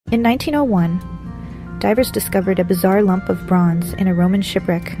In 1901, divers discovered a bizarre lump of bronze in a Roman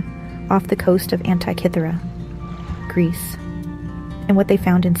shipwreck off the coast of Antikythera, Greece. And what they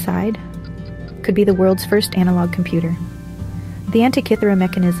found inside could be the world's first analog computer. The Antikythera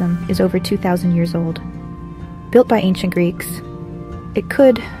Mechanism is over 2,000 years old. Built by ancient Greeks, it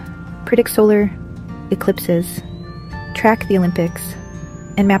could predict solar eclipses, track the Olympics,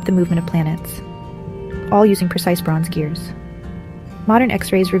 and map the movement of planets, all using precise bronze gears. Modern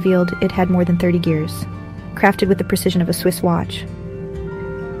X-rays revealed it had more than 30 gears, crafted with the precision of a Swiss watch.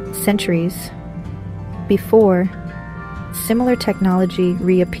 Centuries before similar technology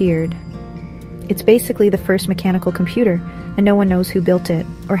reappeared, it's basically the first mechanical computer, and no one knows who built it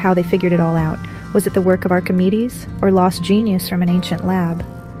or how they figured it all out. Was it the work of Archimedes or lost genius from an ancient lab?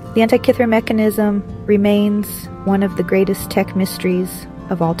 The Antikythera Mechanism remains one of the greatest tech mysteries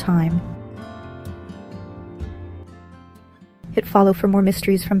of all time. Hit follow for more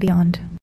mysteries from beyond.